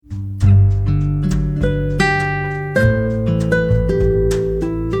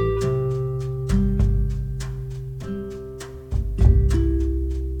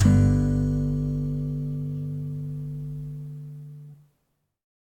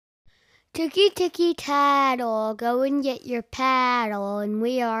Ticky ticky tattle, go and get your paddle, and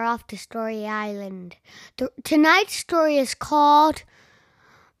we are off to Story Island. Tonight's story is called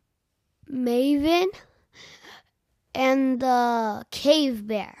Maven and the Cave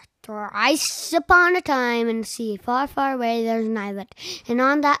Bear. Thrice upon a time in the sea, far, far away, there's an island. And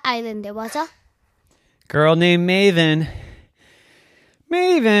on that island there was a girl named Maven.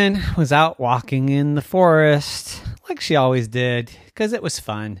 Maven was out walking in the forest like she always did because it was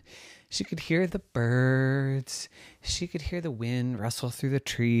fun. She could hear the birds. She could hear the wind rustle through the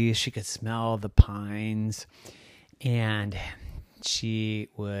trees. She could smell the pines. And she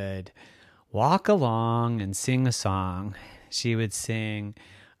would walk along and sing a song. She would sing,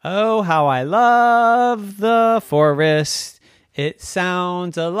 "Oh, how I love the forest. It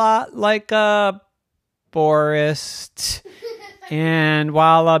sounds a lot like a forest. And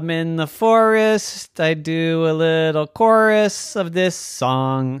while I'm in the forest, I do a little chorus of this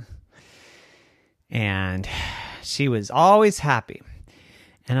song." And she was always happy.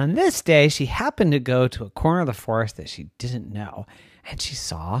 And on this day, she happened to go to a corner of the forest that she didn't know. And she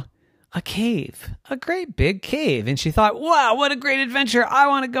saw a cave, a great big cave. And she thought, wow, what a great adventure. I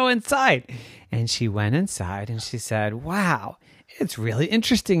want to go inside. And she went inside and she said, wow, it's really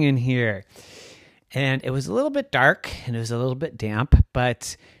interesting in here. And it was a little bit dark and it was a little bit damp,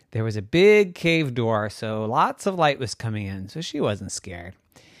 but there was a big cave door. So lots of light was coming in. So she wasn't scared.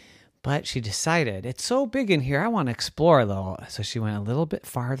 But she decided, it's so big in here, I want to explore a little. So she went a little bit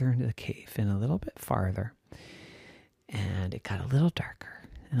farther into the cave and a little bit farther. And it got a little darker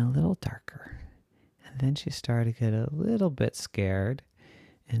and a little darker. And then she started to get a little bit scared.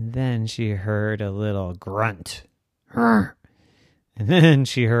 And then she heard a little grunt. And then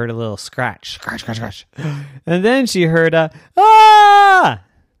she heard a little scratch. Scratch, scratch, scratch. And then she heard a, ah!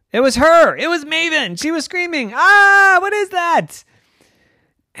 It was her. It was Maven. She was screaming, ah, what is that?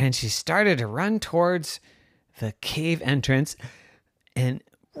 And she started to run towards the cave entrance. And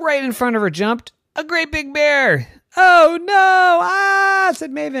right in front of her jumped a great big bear. Oh, no. Ah, said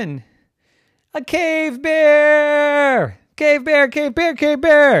Maven. A cave bear. Cave bear, cave bear, cave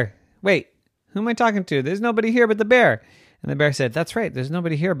bear. Wait, who am I talking to? There's nobody here but the bear. And the bear said, that's right. There's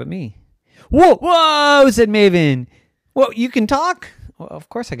nobody here but me. Whoa, whoa, said Maven. Whoa, you can talk? Well, of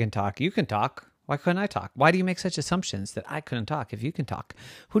course I can talk. You can talk. Why couldn't I talk? Why do you make such assumptions that I couldn't talk if you can talk?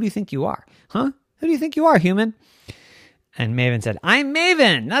 Who do you think you are? Huh? Who do you think you are, human? And Maven said, I'm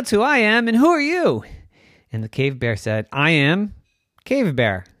Maven. That's who I am. And who are you? And the cave bear said, I am Cave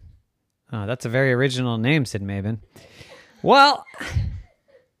Bear. Oh, that's a very original name, said Maven. Well,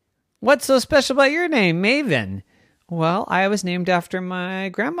 what's so special about your name, Maven? Well, I was named after my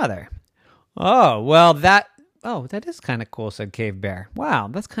grandmother. Oh, well, that is kind of cool, said Cave Bear. Wow,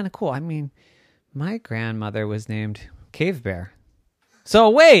 that's kind of cool. I mean, my grandmother was named Cave Bear. So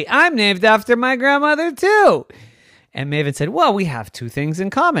wait, I'm named after my grandmother too. And Maven said, well, we have two things in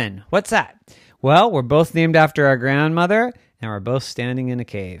common. What's that? Well, we're both named after our grandmother and we're both standing in a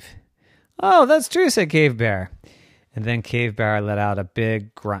cave. Oh, that's true, said Cave Bear. And then Cave Bear let out a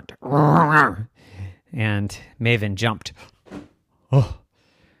big grunt. And Maven jumped. Oh.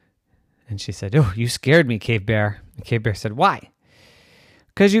 And she said, oh, you scared me, Cave Bear. And Cave Bear said, why?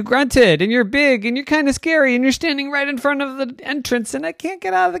 Because you grunted, and you're big, and you're kind of scary, and you're standing right in front of the entrance, and I can't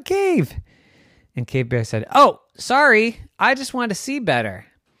get out of the cave. And Cave Bear said, oh, sorry, I just want to see better.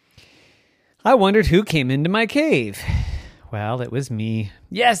 I wondered who came into my cave. Well, it was me.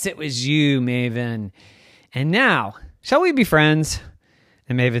 Yes, it was you, Maven. And now, shall we be friends?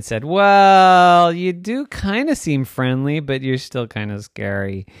 And Maven said, well, you do kind of seem friendly, but you're still kind of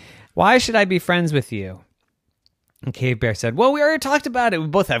scary. Why should I be friends with you? And Cave Bear said, well, we already talked about it. We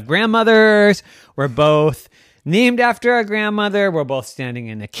both have grandmothers. We're both named after our grandmother. We're both standing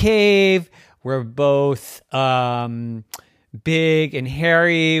in a cave. We're both big and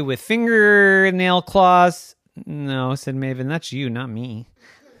hairy with fingernail claws. No, said Maven, that's you, not me.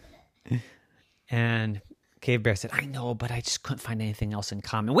 And Cave Bear said, I know, but I just couldn't find anything else in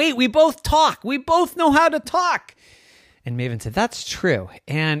common. Wait, we both talk. We both know how to talk. And Maven said, that's true.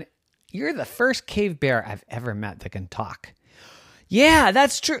 And you're the first cave bear I've ever met that can talk. Yeah,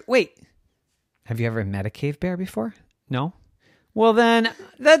 that's true. Wait, have you ever met a cave bear before? No? Well, then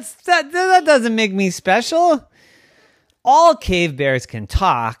that doesn't make me special. All cave bears can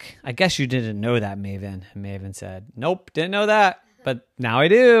talk. I guess you didn't know that, Maven. And Maven said, nope, didn't know that, but now I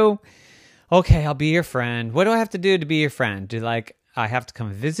do. Okay, I'll be your friend. What do I have to do to be your friend? I have to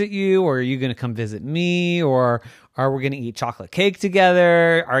come visit you, or are you going to come visit me, or are we going to eat chocolate cake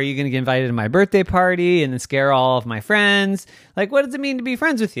together? Are you going to get invited to my birthday party and then scare all of my friends? Like, what does it mean to be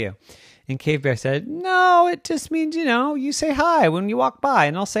friends with you? And Cave Bear said, no, it just means, you say hi when you walk by,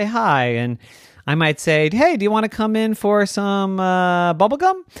 and I'll say hi. And I might say, hey, do you want to come in for some bubble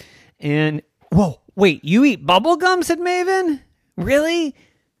gum? And, whoa, wait, you eat bubble gum, said Maven? Really?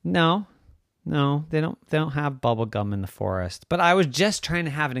 No, they don't have bubble gum in the forest. But I was just trying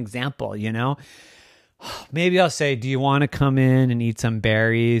to have an example, Maybe I'll say, do you want to come in and eat some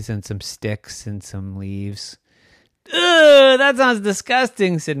berries and some sticks and some leaves? Ugh, that sounds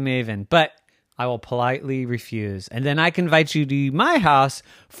disgusting, said Maven. But I will politely refuse. And then I can invite you to my house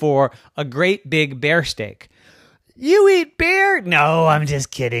for a great big bear steak. You eat bear? No, I'm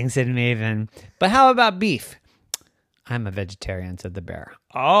just kidding, said Maven. But how about beef? I'm a vegetarian, said the bear.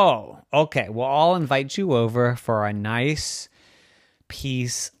 Oh, okay. Well, I'll invite you over for a nice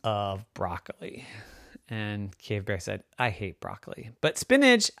piece of broccoli. And Cave Bear said, I hate broccoli, but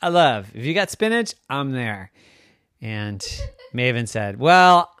spinach, I love. If you got spinach, I'm there. And Maven said,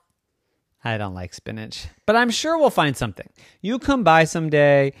 well, I don't like spinach, but I'm sure we'll find something. You come by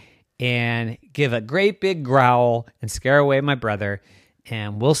someday and give a great big growl and scare away my brother,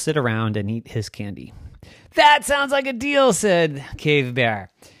 and we'll sit around and eat his candy. That sounds like a deal, said Cave Bear.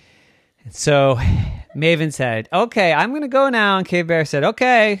 And so Maven said, okay, I'm going to go now. And Cave Bear said,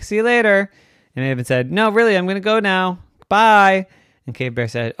 okay, see you later. And Maven said, no, really, I'm going to go now. Bye. And Cave Bear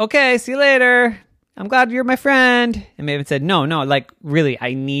said, okay, see you later. I'm glad you're my friend. And Maven said, no, like, really,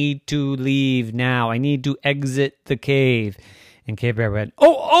 I need to leave now. I need to exit the cave. And Cave Bear went,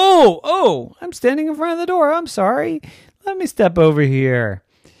 oh, I'm standing in front of the door. I'm sorry. Let me step over here.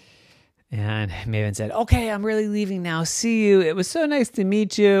 And Maven said, okay, I'm really leaving now. See you. It was so nice to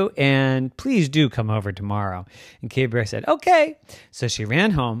meet you. And please do come over tomorrow. And Cave Bear said, okay. So she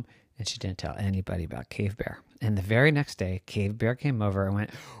ran home. And she didn't tell anybody about Cave Bear. And the very next day, Cave Bear came over and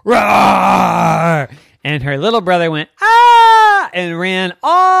went, roar! And her little brother went, ah! And ran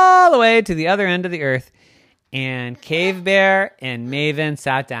all the way to the other end of the earth. And Cave Bear and Maven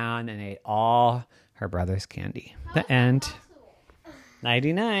sat down and ate all her brother's candy. The end.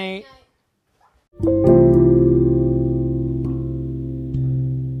 Nighty-night.